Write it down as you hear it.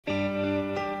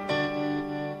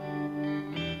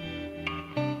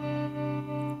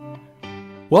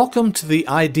Welcome to the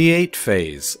Ideate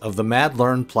phase of the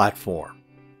MadLearn platform.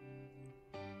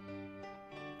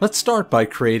 Let's start by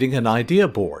creating an idea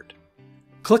board.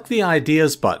 Click the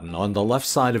Ideas button on the left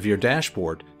side of your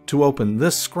dashboard to open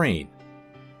this screen.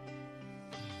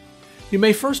 You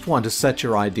may first want to set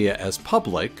your idea as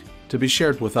public, to be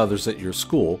shared with others at your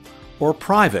school, or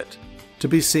private, to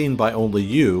be seen by only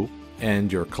you and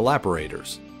your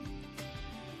collaborators.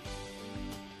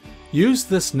 Use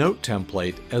this note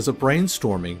template as a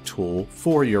brainstorming tool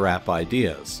for your app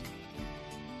ideas.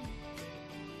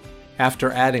 After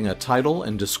adding a title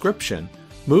and description,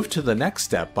 move to the next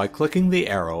step by clicking the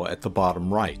arrow at the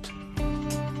bottom right.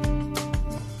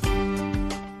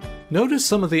 Notice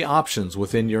some of the options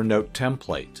within your note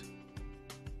template.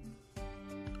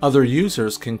 Other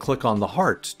users can click on the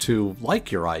heart to like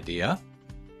your idea.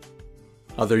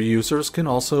 Other users can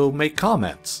also make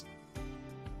comments.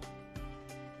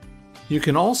 You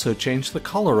can also change the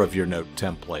color of your note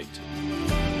template.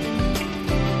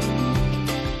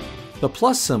 The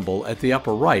plus symbol at the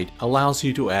upper right allows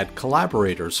you to add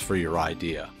collaborators for your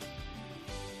idea.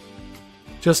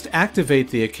 Just activate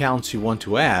the accounts you want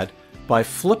to add by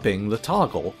flipping the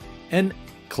toggle and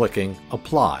clicking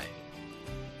Apply.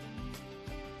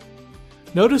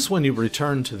 Notice when you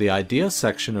return to the Idea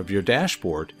section of your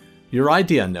dashboard, your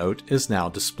idea note is now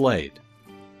displayed.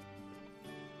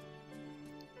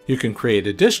 You can create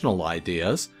additional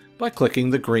ideas by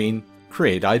clicking the green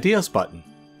Create Ideas button.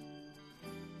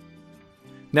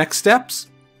 Next steps?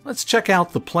 Let's check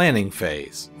out the planning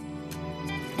phase.